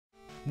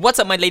What's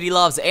up, my lady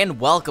loves, and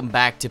welcome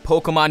back to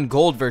Pokemon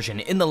Gold version.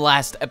 In the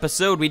last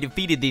episode, we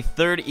defeated the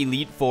 3rd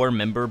Elite Four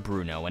member,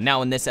 Bruno. And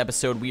now in this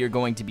episode, we are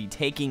going to be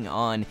taking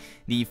on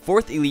the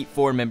 4th Elite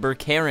Four member,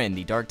 Karen,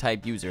 the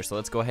Dark-type user. So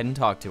let's go ahead and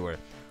talk to her.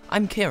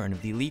 I'm Karen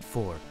of the Elite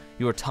Four.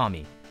 You're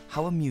Tommy.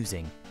 How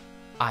amusing.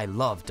 I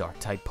love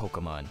Dark-type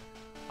Pokemon.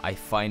 I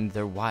find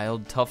their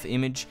wild, tough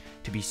image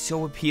to be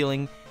so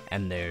appealing,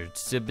 and they're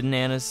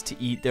bananas to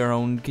eat their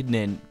own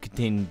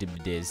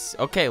contendibides.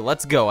 Okay,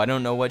 let's go. I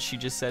don't know what she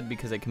just said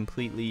because I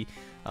completely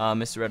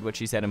misread what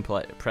she said and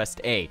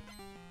pressed A.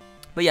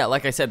 But yeah,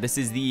 like I said, this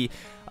is the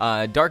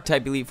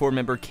Dark-type Elite Four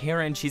member,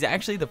 Karen. She's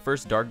actually the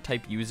first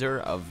Dark-type user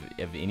of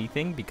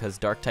anything because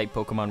Dark-type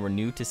Pokemon were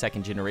new to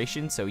 2nd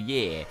generation, so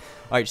yeah.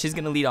 Alright, she's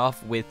going to lead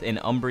off with an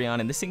Umbreon,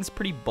 and this thing's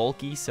pretty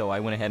bulky, so I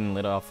went ahead and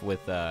lit off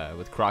with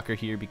Crocker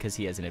here because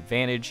he has an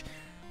advantage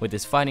with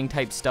his fighting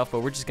type stuff, but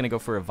we're just going to go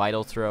for a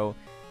Vital Throw,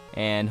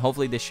 and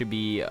hopefully this should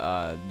be,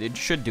 it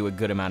should do a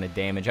good amount of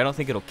damage. I don't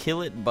think it'll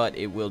kill it, but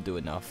it will do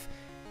enough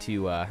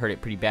to hurt it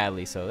pretty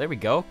badly, so there we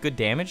go. Good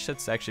damage.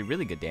 That's actually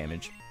really good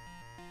damage.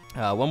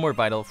 One more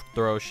Vital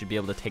Throw should be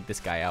able to take this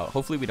guy out.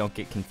 Hopefully we don't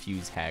get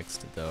Confused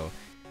Hexed, though.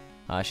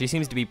 She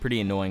seems to be pretty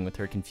annoying with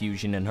her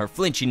confusion and her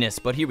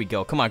flinchiness, but here we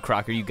go. Come on,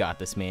 Crocker, you got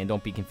this, man.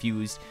 Don't be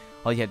confused.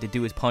 All you have to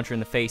do is punch her in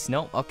the face.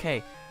 No?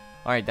 Okay.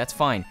 Alright, that's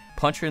fine.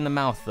 Punch her in the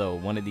mouth, though,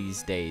 one of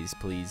these days,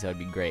 please. That would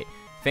be great.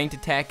 Feint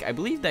Attack, I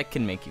believe that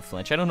can make you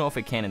flinch. I don't know if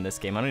it can in this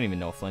game. I don't even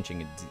know if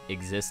flinching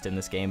exists in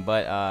this game,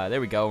 but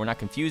there we go. We're not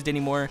confused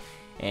anymore.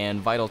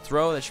 And Vital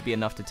Throw, that should be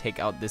enough to take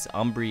out this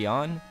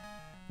Umbreon.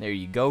 There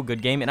you go,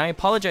 good game. And I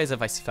apologize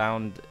if I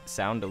sound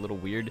a little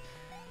weird.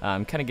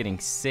 I'm kind of getting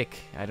sick.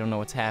 I don't know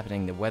what's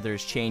happening. The weather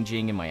is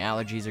changing, and my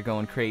allergies are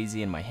going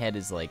crazy, and my head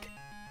is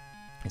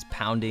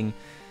pounding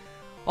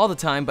all the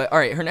time. But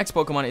alright, her next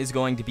Pokemon is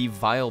going to be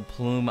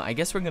Vileplume. I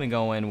guess we're going to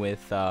go in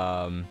with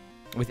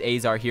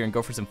Azar here and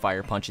go for some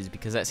Fire Punches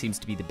because that seems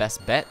to be the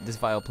best bet. This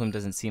Vileplume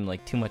doesn't seem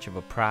like too much of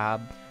a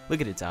prob. Look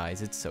at its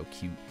eyes, it's so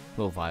cute.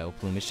 Little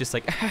Vileplume. It's just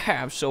like,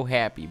 I'm so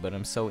happy, but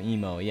I'm so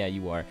emo. Yeah,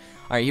 you are.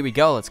 Alright, here we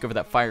go. Let's go for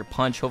that Fire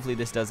Punch. Hopefully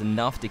this does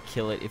enough to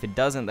kill it. If it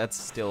doesn't, that's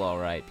still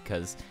alright,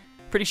 because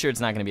pretty sure it's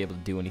not going to be able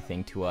to do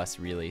anything to us,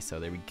 really. So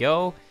there we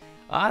go.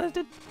 That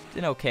did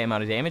an okay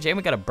amount of damage. And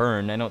we got a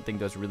burn. I don't think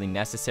those are really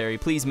necessary.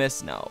 Please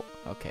miss. No.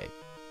 Okay.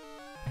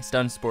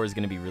 Stun Spore is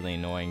going to be really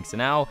annoying. So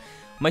now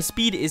my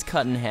speed is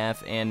cut in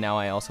half, and now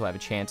I also have a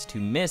chance to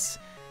miss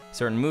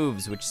certain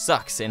moves, which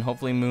sucks, and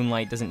hopefully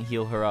Moonlight doesn't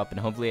heal her up, and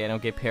hopefully I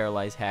don't get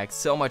paralyzed hacked.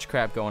 So much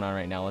crap going on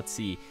right now. Let's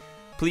see.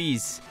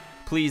 Please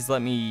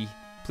let me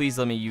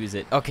use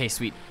it. Okay,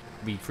 sweet.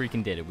 We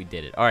freaking did it. We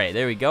did it. All right,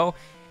 there we go.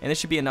 And this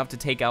should be enough to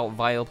take out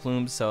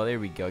Vileplume. So there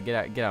we go. Get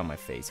out of my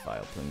face,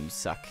 Vileplume. You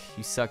suck.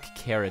 You suck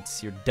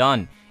carrots. You're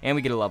done. And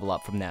we get a level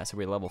up from that. So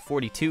we're level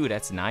 42.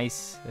 That's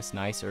nice. That's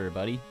nice,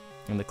 everybody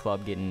in the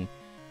club getting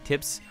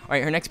tips.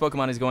 Alright, her next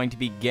Pokemon is going to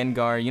be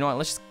Gengar. You know what,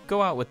 let's just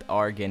go out with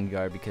our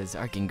Gengar because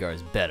our Gengar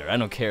is better. I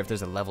don't care if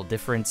there's a level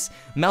difference.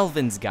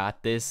 Melvin's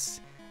got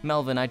this.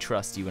 Melvin, I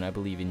trust you and I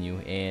believe in you.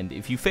 And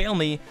if you fail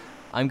me,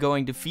 I'm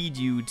going to feed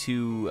you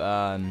to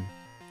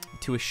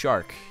a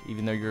shark,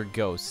 even though you're a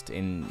ghost.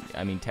 And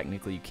I mean,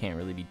 technically you can't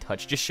really be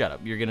touched. Just shut up.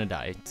 You're gonna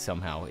die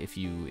somehow if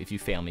you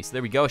fail me. So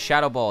there we go.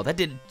 Shadow Ball. That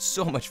did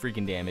so much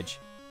freaking damage.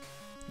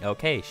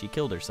 Okay, she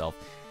killed herself.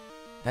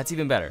 That's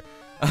even better.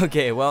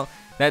 Okay, well,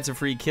 that's a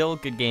free kill.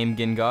 Good game,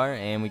 Gengar,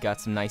 and we got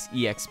some nice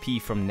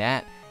EXP from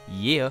that.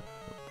 Yeah,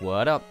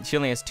 what up? She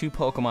only has 2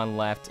 Pokemon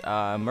left.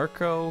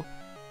 Murkrow,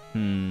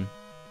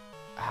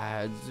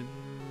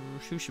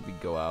 who should we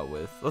go out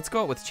with? Let's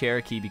go out with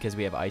Cherokee because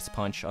we have Ice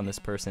Punch on this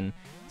person.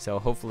 So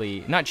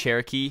hopefully, not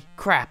Cherokee.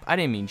 Crap, I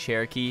didn't mean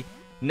Cherokee.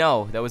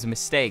 No, that was a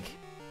mistake.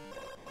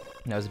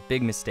 That was a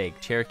big mistake.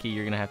 Cherokee,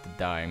 you're gonna have to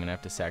die. I'm gonna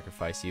have to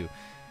sacrifice you.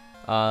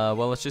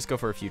 Well, let's just go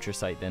for a Future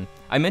Sight then.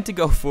 I meant to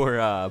go for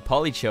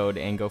Polychode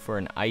and go for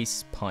an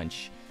Ice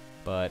Punch,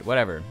 but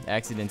whatever.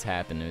 Accidents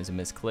happen. It was a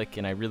misclick,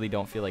 and I really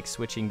don't feel like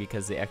switching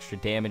because the extra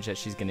damage that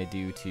she's going to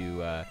do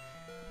to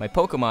my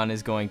Pokemon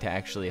is going to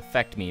actually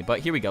affect me. But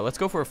here we go. Let's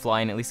go for a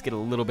Fly and at least get a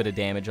little bit of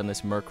damage on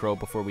this Murkrow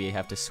before we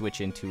have to switch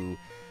into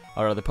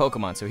our other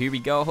Pokemon. So here we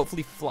go.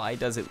 Hopefully Fly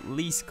does at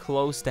least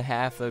close to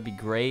half. That would be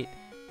great.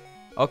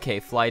 Okay,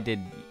 Fly did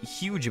a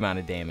huge amount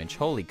of damage.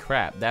 Holy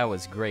crap, that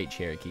was great,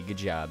 Cherokee. Good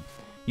job.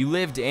 You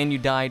lived and you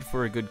died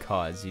for a good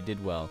cause. You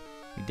did well.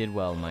 You did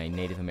well, my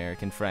Native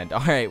American friend.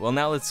 Alright, well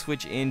now let's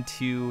switch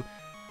into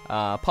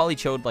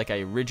Polychode like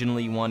I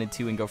originally wanted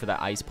to and go for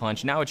that Ice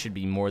Punch. Now it should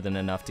be more than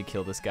enough to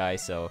kill this guy,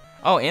 so...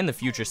 Oh, and the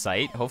Future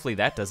Sight. Hopefully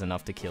that does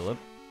enough to kill him.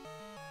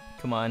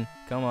 Come on,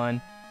 come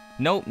on.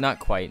 Nope, not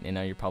quite, and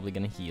now you're probably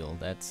gonna heal.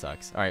 That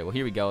sucks. Alright, well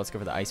here we go. Let's go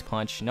for the Ice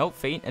Punch. Nope,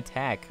 Feint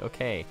Attack.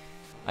 Okay.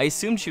 I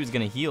assumed she was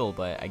going to heal,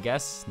 but I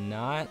guess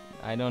not.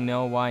 I don't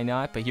know why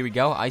not, but here we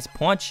go. Ice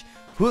Punch.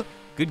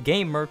 Good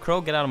game,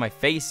 Murkrow. Get out of my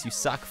face. You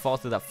suck. Fall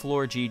to that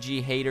floor.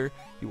 GG, hater.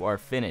 You are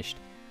finished.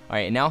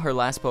 Alright, and now her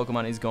last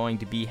Pokemon is going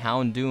to be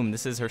Houndoom.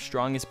 This is her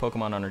strongest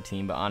Pokemon on her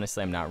team, but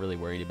honestly, I'm not really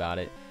worried about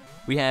it.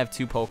 We have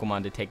 2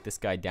 Pokemon to take this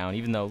guy down,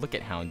 even though, look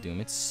at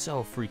Houndoom. It's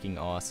so freaking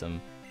awesome.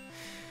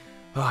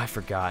 Oh, I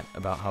forgot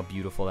about how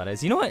beautiful that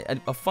is. You know what?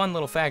 A fun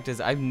little fact is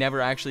I've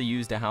never actually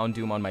used a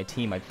Houndoom on my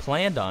team. I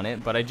planned on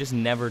it, but I just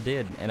never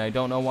did, and I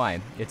don't know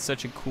why. It's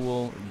such a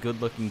cool,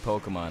 good-looking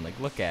Pokemon. Like,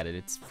 look at it.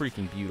 It's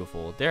freaking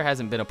beautiful. There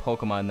hasn't been a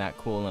Pokemon that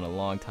cool in a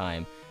long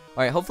time.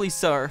 All right, hopefully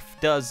Surf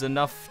does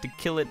enough to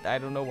kill it. I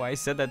don't know why I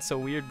said that so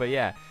weird, but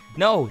yeah.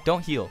 No,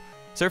 don't heal.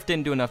 Surf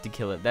didn't do enough to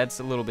kill it. That's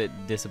a little bit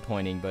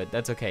disappointing, but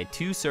that's okay.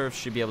 2 Surfs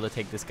should be able to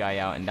take this guy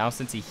out, and now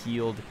since he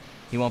healed,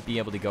 he won't be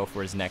able to go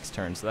for his next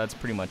turn, so that's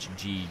pretty much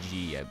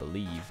GG, I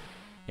believe.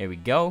 There we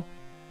go.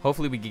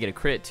 Hopefully we could get a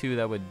crit, too.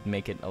 That would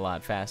make it a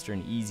lot faster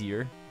and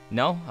easier.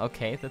 No?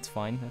 Okay, that's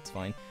fine. That's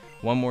fine.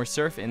 1 more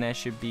Surf, and that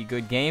should be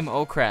good game.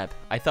 Oh, crap.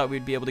 I thought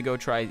we'd be able to go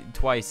try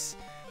twice.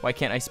 Why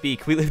can't I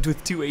speak? We lived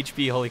with 2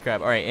 HP. Holy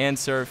crap. All right, and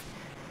Surf,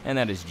 and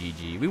that is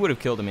GG. We would have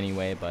killed him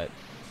anyway, but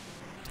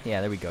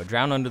yeah, there we go.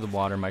 Drown under the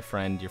water, my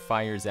friend. Your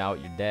fire's out.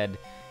 You're dead.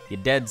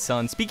 You're dead,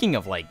 son. Speaking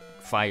of, like,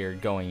 fire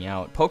going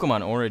out,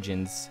 Pokemon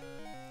Origins,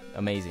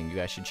 amazing. You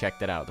guys should check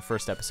that out. The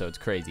first episode's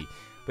crazy.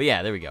 But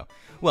yeah, there we go.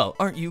 Well,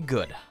 aren't you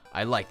good?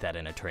 I like that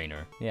in a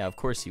trainer. Yeah, of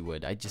course you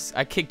would. I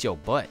kicked your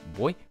butt,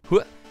 boy.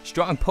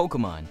 Strong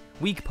Pokemon,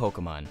 weak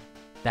Pokemon.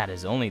 That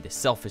is only the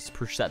selfish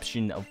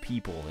perception of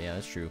people. Yeah,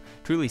 that's true.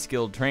 Truly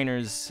skilled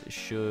trainers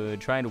should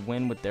try to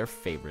win with their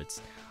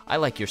favorites. I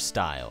like your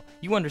style.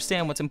 You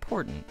understand what's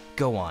important.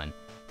 Go on.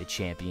 The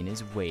champion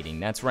is waiting.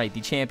 That's right,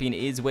 the champion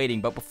is waiting.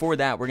 But before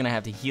that, we're going to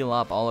have to heal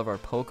up all of our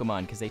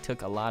Pokemon because they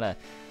took a lot of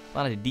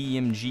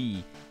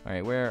DMG. All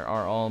right, where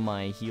are all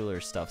my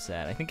healer stuffs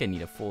at? I think I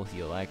need a full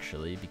heal,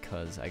 actually,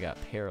 because I got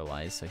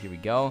paralyzed. So here we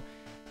go.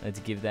 Let's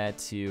give that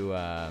to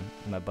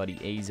my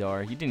buddy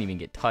Azar. He didn't even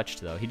get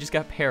touched, though. He just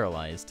got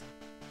paralyzed.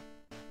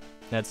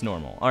 That's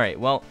normal. All right,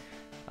 well,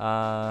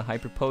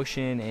 Hyper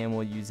Potion, and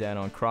we'll use that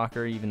on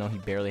Crocker, even though he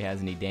barely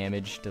has any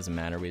damage. Doesn't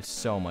matter. We have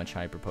so much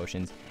Hyper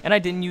Potions. And I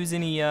didn't use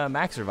any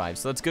Max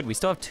Revives, so that's good. We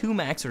still have 2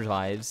 Max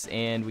Revives,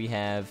 and we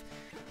have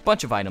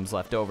bunch of items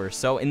left over.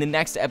 So in the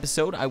next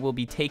episode, I will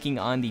be taking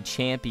on the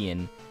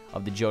champion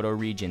of the Johto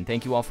region.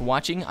 Thank you all for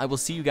watching. I will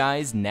see you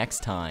guys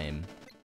next time.